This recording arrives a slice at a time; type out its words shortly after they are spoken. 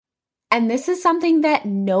And this is something that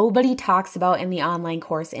nobody talks about in the online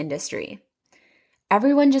course industry.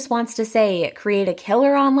 Everyone just wants to say, create a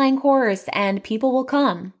killer online course and people will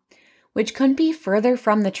come, which couldn't be further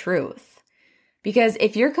from the truth. Because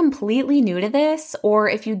if you're completely new to this, or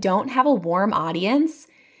if you don't have a warm audience,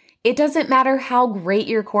 it doesn't matter how great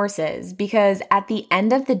your course is, because at the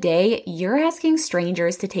end of the day, you're asking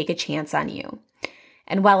strangers to take a chance on you.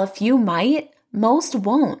 And while a few might, most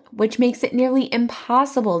won't, which makes it nearly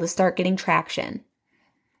impossible to start getting traction.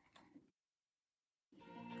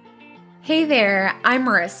 Hey there, I'm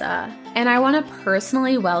Marissa, and I want to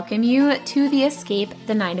personally welcome you to the Escape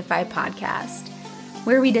the 9-to-5 podcast,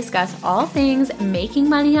 where we discuss all things making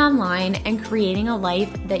money online and creating a life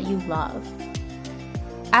that you love.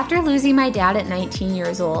 After losing my dad at 19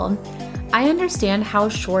 years old, I understand how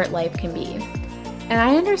short life can be. And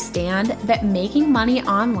I understand that making money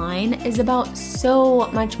online is about so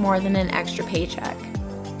much more than an extra paycheck.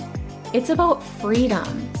 It's about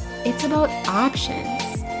freedom. It's about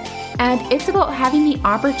options. And it's about having the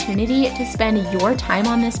opportunity to spend your time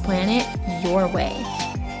on this planet your way.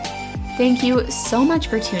 Thank you so much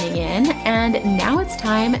for tuning in. And now it's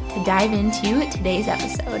time to dive into today's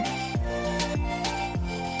episode.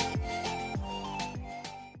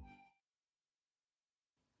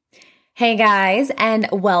 Hey guys, and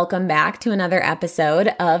welcome back to another episode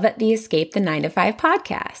of the Escape the 9-to-5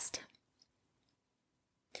 podcast.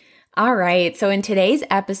 All right, so in today's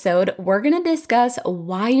episode, we're going to discuss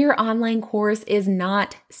why your online course is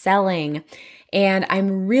not selling. And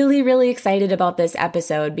I'm really excited about this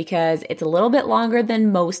episode because it's a little bit longer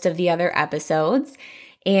than most of the other episodes.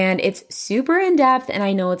 And it's super in-depth, and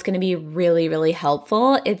I know it's going to be really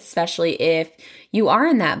helpful, especially if you are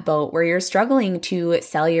in that boat where you're struggling to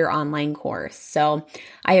sell your online course. So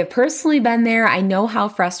I have personally been there. I know how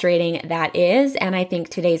frustrating that is, and I think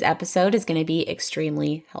today's episode is going to be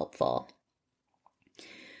extremely helpful.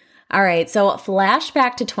 All right, so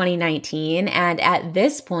flashback to 2019, and at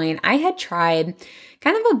this point, I had tried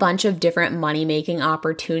kind of a bunch of different money-making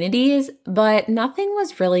opportunities, but nothing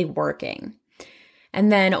was really working. And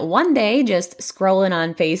then one day, just scrolling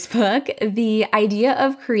on Facebook, the idea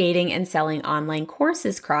of creating and selling online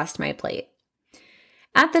courses crossed my plate.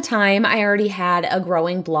 At the time, I already had a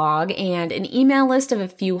growing blog and an email list of a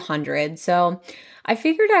few hundred, so I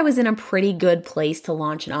figured I was in a pretty good place to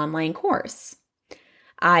launch an online course.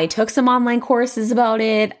 I took some online courses about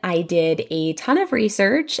it, I did a ton of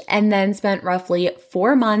research, and then spent roughly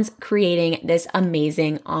 4 months creating this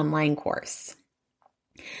amazing online course.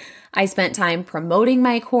 I spent time promoting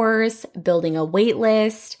my course, building a wait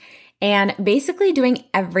list, and basically doing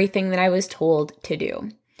everything that I was told to do.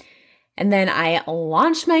 And then I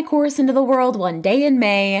launched my course into the world one day in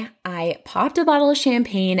May. I popped a bottle of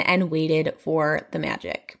champagne and waited for the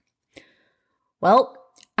magic. Well,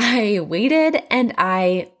 I waited and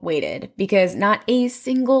I waited because not a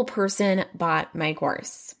single person bought my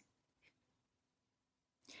course.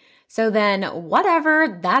 So then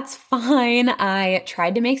whatever, that's fine. I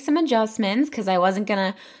tried to make some adjustments because I wasn't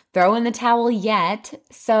going to throw in the towel yet.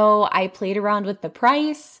 So I played around with the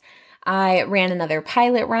price. I ran another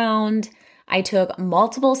pilot round. I took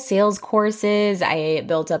multiple sales courses. I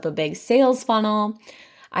built up a big sales funnel.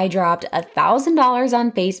 I dropped $1,000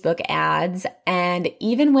 on Facebook ads. And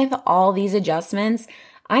even with all these adjustments,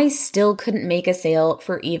 I still couldn't make a sale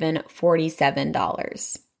for even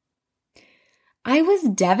 $47. I was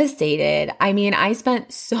devastated. I mean, I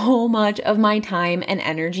spent so much of my time and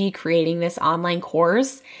energy creating this online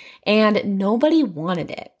course, and nobody wanted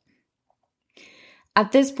it.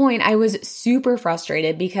 At this point, I was super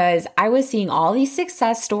frustrated because I was seeing all these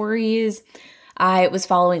success stories. I was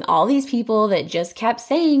following all these people that just kept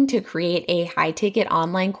saying to create a high-ticket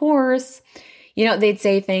online course. You know, they'd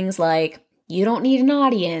say things like, you don't need an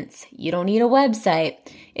audience. You don't need a website.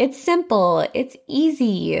 It's simple. It's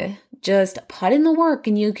easy. Just put in the work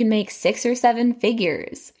and you can make 6 or 7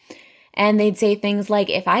 figures. And they'd say things like,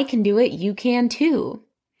 if I can do it, you can too.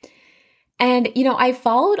 And, you know, I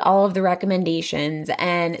followed all of the recommendations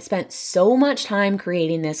and spent so much time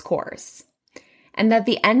creating this course. And at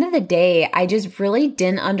the end of the day, I just really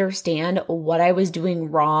didn't understand what I was doing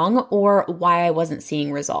wrong or why I wasn't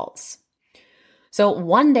seeing results. So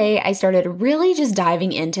one day I started really just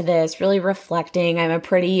diving into this, really reflecting. I'm a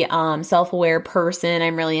pretty self-aware person.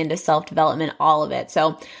 I'm really into self-development, all of it.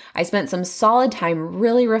 So I spent some solid time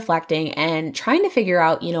really reflecting and trying to figure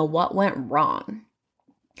out, what went wrong.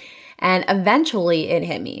 And eventually it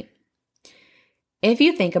hit me. If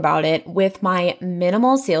you think about it, with my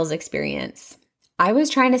minimal sales experience, I was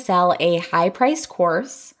trying to sell a high-priced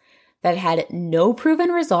course that had no proven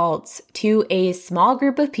results to a small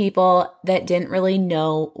group of people that didn't really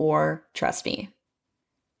know or trust me.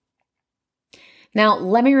 Now,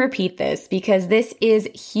 let me repeat this because this is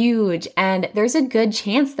huge, and there's a good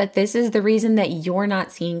chance that this is the reason that you're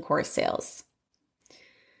not seeing course sales.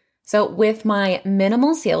 So with my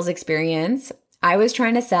minimal sales experience, I was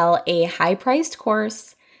trying to sell a high-priced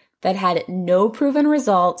course that had no proven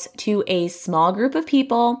results to a small group of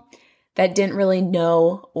people that didn't really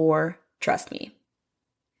know or trust me.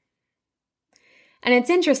 And it's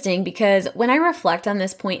interesting because when I reflect on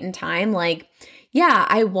this point in time, yeah,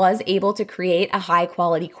 I was able to create a high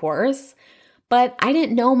quality course, but I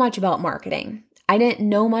didn't know much about marketing. I didn't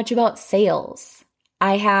know much about sales.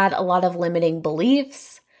 I had a lot of limiting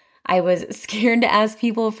beliefs. I was scared to ask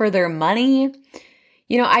people for their money.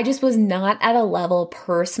 I just was not at a level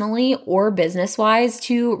personally or business-wise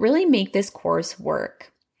to really make this course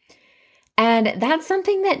work. And that's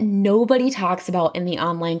something that nobody talks about in the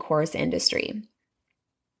online course industry.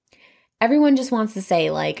 Everyone just wants to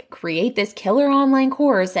say, create this killer online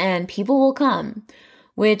course and people will come,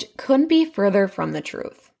 which couldn't be further from the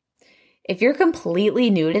truth. If you're completely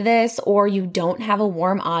new to this or you don't have a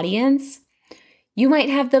warm audience, you might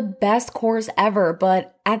have the best course ever,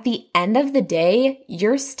 but at the end of the day,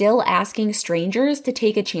 you're still asking strangers to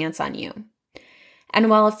take a chance on you. And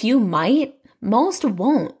while a few might, most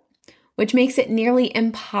won't, which makes it nearly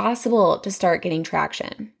impossible to start getting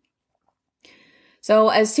traction. So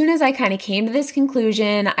as soon as I kind of came to this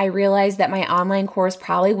conclusion, I realized that my online course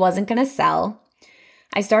probably wasn't going to sell.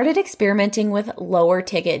 I started experimenting with lower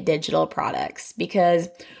ticket digital products because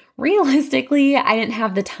realistically, I didn't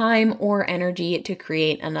have the time or energy to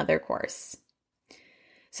create another course.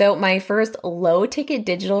 So my first low ticket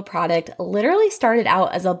digital product literally started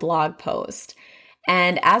out as a blog post.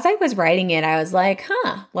 And as I was writing it, I was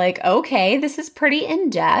okay, this is pretty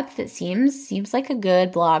in-depth. It seems like a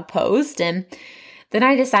good blog post. And then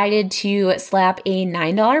I decided to slap a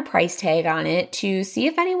 $9 price tag on it to see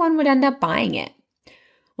if anyone would end up buying it.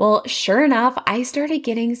 Well, sure enough, I started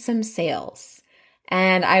getting some sales.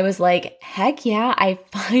 And I was like, heck yeah, I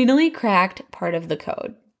finally cracked part of the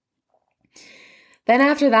code. Then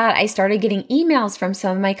after that, I started getting emails from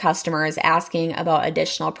some of my customers asking about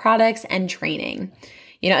additional products and training,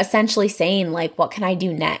 essentially saying what can I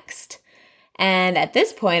do next? And at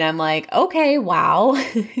this point, I'm like, okay, wow,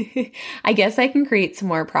 I guess I can create some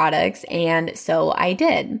more products. And so I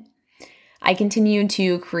did. I continued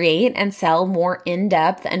to create and sell more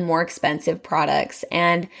in-depth and more expensive products.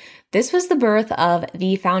 And this was the birth of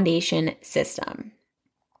the Foundation System.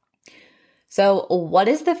 So what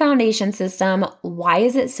is the Foundation System? Why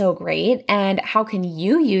is it so great? And how can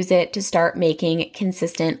you use it to start making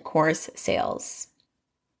consistent course sales?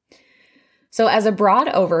 So as a broad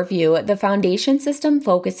overview, the Foundation System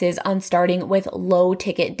focuses on starting with low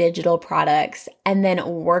ticket digital products and then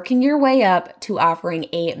working your way up to offering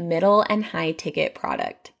a middle and high ticket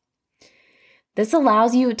product. This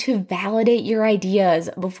allows you to validate your ideas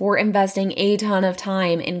before investing a ton of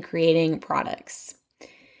time in creating products.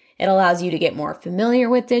 It allows you to get more familiar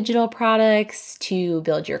with digital products, to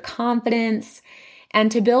build your confidence,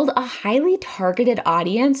 and to build a highly targeted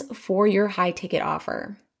audience for your high ticket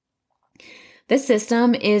offer. This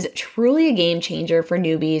system is truly a game changer for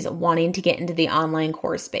newbies wanting to get into the online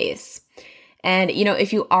course space. And,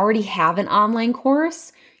 if you already have an online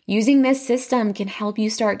course, using this system can help you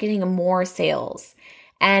start getting more sales.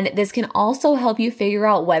 And this can also help you figure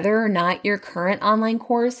out whether or not your current online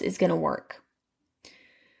course is going to work.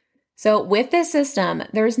 So with this system,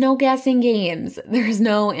 there's no guessing games. There's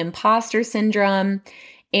no imposter syndrome.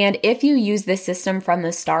 And if you use this system from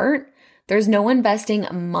the start, there's no investing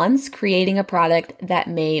months creating a product that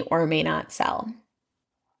may or may not sell.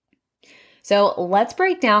 So let's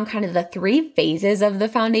break down kind of the 3 phases of the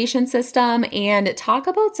Foundation System and talk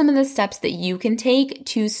about some of the steps that you can take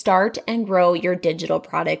to start and grow your digital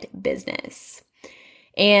product business.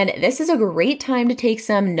 And this is a great time to take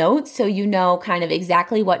some notes so you know kind of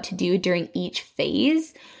exactly what to do during each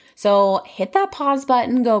phase. So hit that pause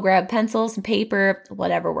button, go grab pencils and paper,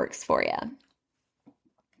 whatever works for you.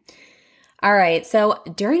 All right, so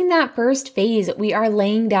during that first phase, we are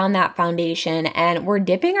laying down that foundation and we're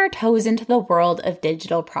dipping our toes into the world of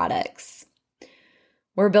digital products.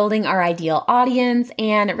 We're building our ideal audience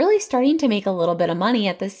and really starting to make a little bit of money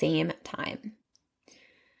at the same time.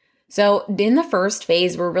 So in the first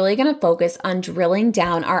phase, we're really going to focus on drilling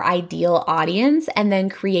down our ideal audience and then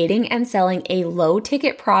creating and selling a low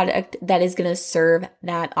ticket product that is going to serve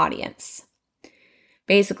that audience.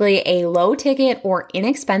 Basically, a low ticket or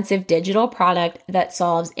inexpensive digital product that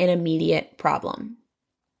solves an immediate problem.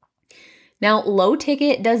 Now, low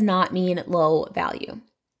ticket does not mean low value.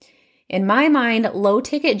 In my mind, low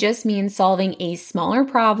ticket just means solving a smaller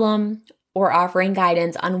problem or offering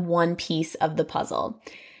guidance on one piece of the puzzle.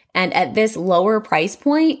 And at this lower price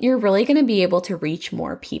point, you're really going to be able to reach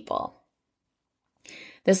more people.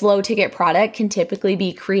 This low ticket product can typically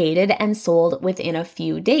be created and sold within a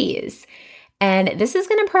few days. And this is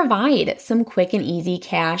going to provide some quick and easy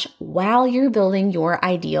cash while you're building your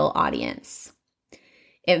ideal audience.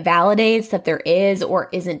 It validates that there is or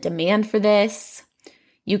isn't demand for this.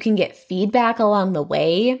 You can get feedback along the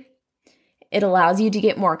way. It allows you to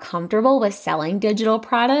get more comfortable with selling digital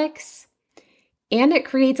products. And it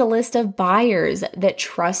creates a list of buyers that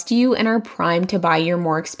trust you and are primed to buy your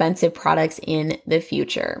more expensive products in the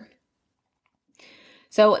future.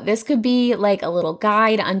 So this could be like a little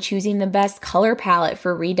guide on choosing the best color palette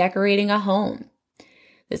for redecorating a home.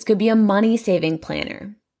 This could be a money-saving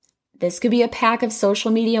planner. This could be a pack of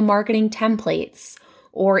social media marketing templates,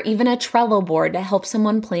 or even a Trello board to help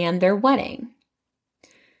someone plan their wedding.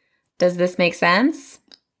 Does this make sense?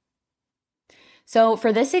 So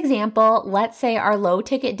for this example, let's say our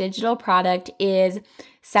low-ticket digital product is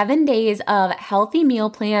 7 days of healthy meal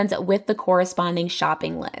plans with the corresponding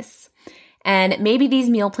shopping lists. And maybe these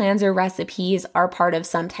meal plans or recipes are part of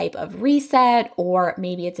some type of reset, or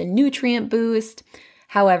maybe it's a nutrient boost,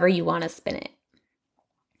 however you want to spin it.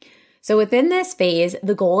 So within this phase,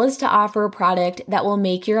 the goal is to offer a product that will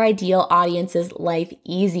make your ideal audience's life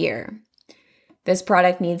easier. This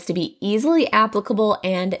product needs to be easily applicable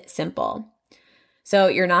and simple. So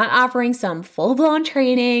you're not offering some full-blown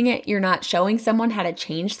training, you're not showing someone how to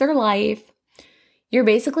change their life. You're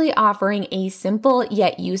basically offering a simple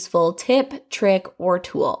yet useful tip, trick, or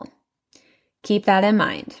tool. Keep that in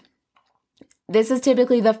mind. This is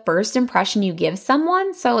typically the first impression you give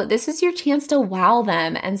someone, so this is your chance to wow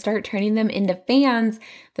them and start turning them into fans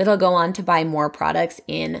that'll go on to buy more products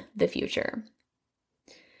in the future.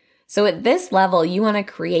 So at this level, you want to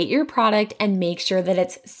create your product and make sure that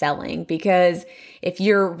it's selling, because if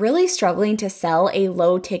you're really struggling to sell a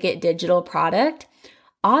low-ticket digital product,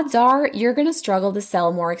 odds are you're going to struggle to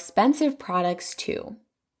sell more expensive products too.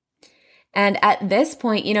 And at this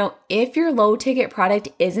point, if your low-ticket product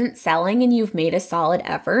isn't selling and you've made a solid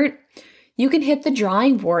effort, you can hit the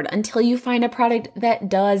drawing board until you find a product that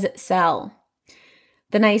does sell.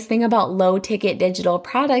 The nice thing about low-ticket digital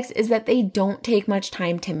products is that they don't take much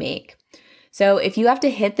time to make. So if you have to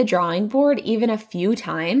hit the drawing board even a few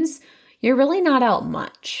times, you're really not out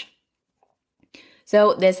much.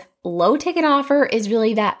 So this low-ticket offer is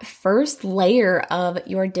really that first layer of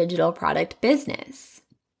your digital product business.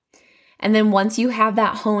 And then once you have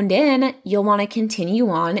that honed in, you'll want to continue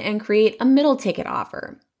on and create a middle ticket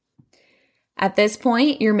offer. At this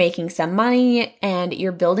point, you're making some money and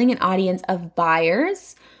you're building an audience of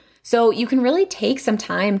buyers. So you can really take some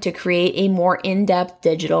time to create a more in-depth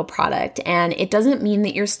digital product, and it doesn't mean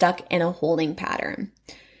that you're stuck in a holding pattern.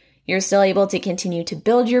 You're still able to continue to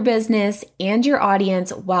build your business and your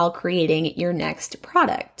audience while creating your next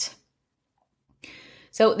product.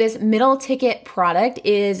 So this middle ticket product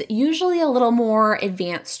is usually a little more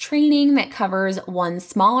advanced training that covers one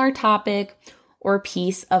smaller topic or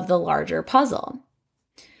piece of the larger puzzle.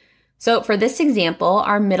 So for this example,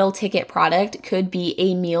 our middle ticket product could be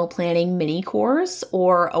a meal planning mini course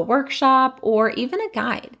or a workshop or even a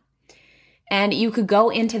guide. And you could go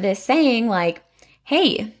into this saying like,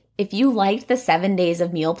 hey, if you liked the 7 days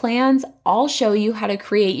of meal plans, I'll show you how to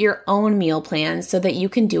create your own meal plans so that you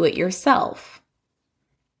can do it yourself.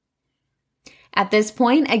 At this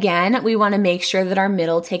point, again, we want to make sure that our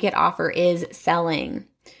middle ticket offer is selling.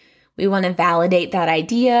 We want to validate that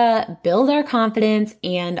idea, build our confidence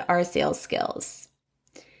and our sales skills.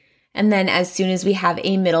 And then as soon as we have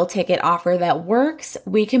a middle ticket offer that works,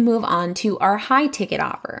 we can move on to our high ticket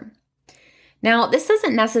offer. Now, this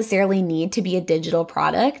doesn't necessarily need to be a digital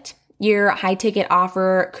product. Your high ticket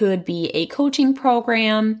offer could be a coaching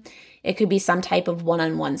program, it could be some type of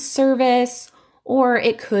one-on-one service, or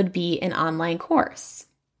it could be an online course.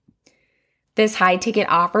 This high ticket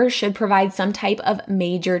offer should provide some type of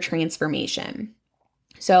major transformation.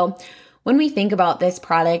 So when we think about this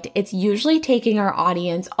product, it's usually taking our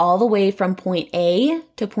audience all the way from point A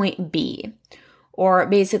to point B, or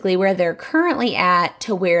basically where they're currently at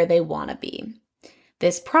to where they want to be.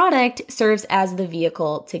 This product serves as the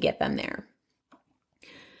vehicle to get them there.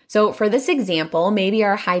 So for this example, maybe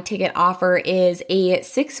our high ticket offer is a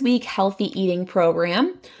 6-week healthy eating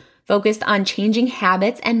program focused on changing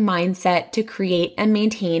habits and mindset to create and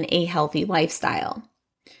maintain a healthy lifestyle.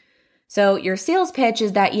 So your sales pitch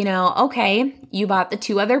is that, okay, you bought the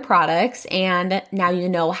 2 other products and now you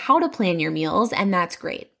know how to plan your meals, and that's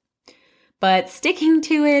great. But sticking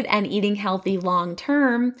to it and eating healthy long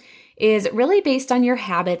term is really based on your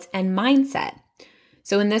habits and mindset.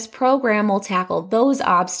 So in this program, we'll tackle those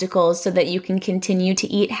obstacles so that you can continue to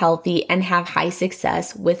eat healthy and have high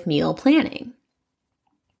success with meal planning.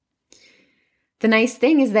 The nice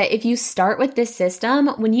thing is that if you start with this system,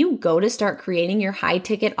 when you go to start creating your high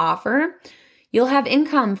ticket offer, you'll have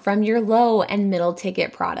income from your low and middle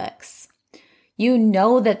ticket products. You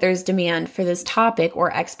know that there's demand for this topic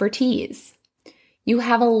or expertise. You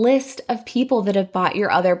have a list of people that have bought your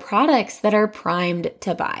other products that are primed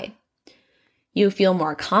to buy. You feel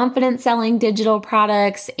more confident selling digital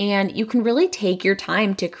products, and you can really take your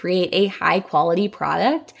time to create a high quality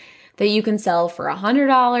product that you can sell for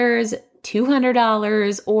 $100,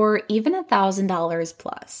 $200, or even $1,000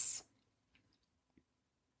 plus.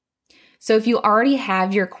 So if you already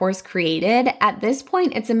have your course created, at this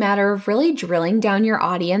point, it's a matter of really drilling down your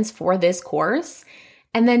audience for this course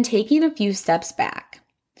and then taking a few steps back.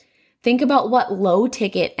 Think about what low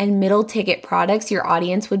ticket and middle ticket products your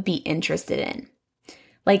audience would be interested in.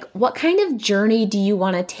 Like, what kind of journey do you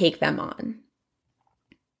want to take them on?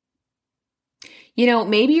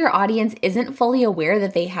 Maybe your audience isn't fully aware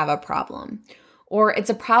that they have a problem, or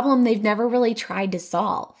it's a problem they've never really tried to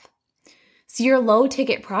solve. So your low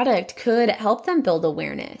ticket product could help them build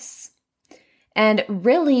awareness. And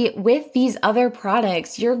really, with these other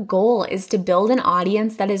products, your goal is to build an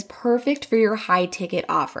audience that is perfect for your high ticket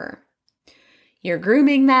offer. You're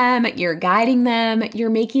grooming them, you're guiding them, you're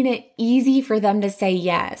making it easy for them to say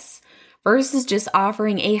yes, versus just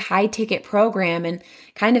offering a high ticket program and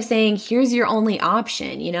kind of saying, here's your only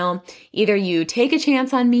option, either you take a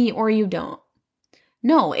chance on me or you don't.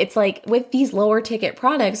 No, it's like with these lower ticket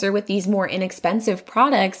products or with these more inexpensive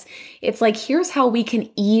products, it's like, here's how we can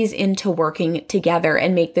ease into working together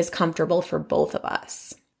and make this comfortable for both of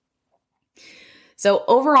us. So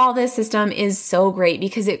overall, this system is so great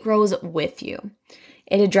because it grows with you.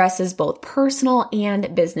 It addresses both personal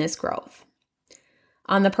and business growth.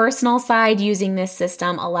 On the personal side, using this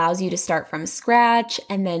system allows you to start from scratch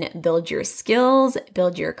and then build your skills,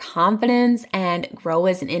 build your confidence, and grow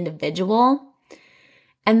as an individual.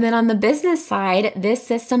 And then on the business side, this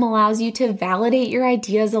system allows you to validate your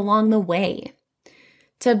ideas along the way,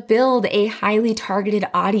 to build a highly targeted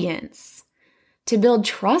audience, to build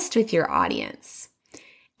trust with your audience,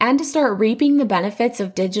 and to start reaping the benefits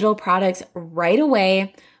of digital products right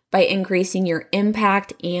away by increasing your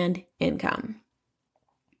impact and income.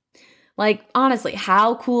 Like, honestly,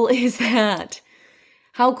 how cool is that?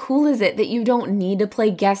 How cool is it that you don't need to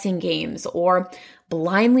play guessing games or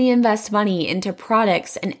blindly invest money into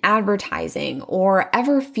products and advertising or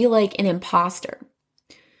ever feel like an imposter?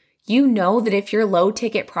 You know that if your low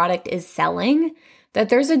ticket product is selling, that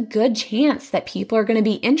there's a good chance that people are going to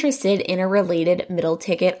be interested in a related middle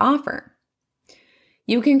ticket offer.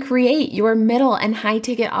 You can create your middle and high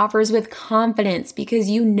ticket offers with confidence because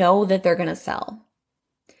you know that they're going to sell.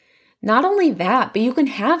 Not only that, but you can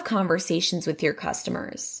have conversations with your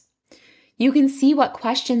customers. You can see what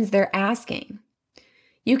questions they're asking.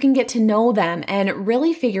 You can get to know them and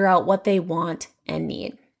really figure out what they want and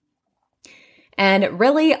need. And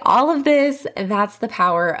really, all of this, that's the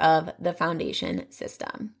power of the foundation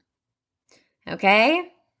system. Okay?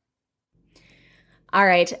 All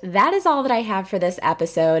right, that is all that I have for this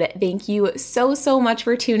episode. Thank you so much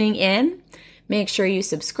for tuning in. Make sure you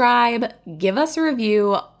subscribe, give us a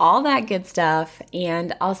review, all that good stuff,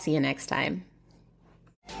 and I'll see you next time.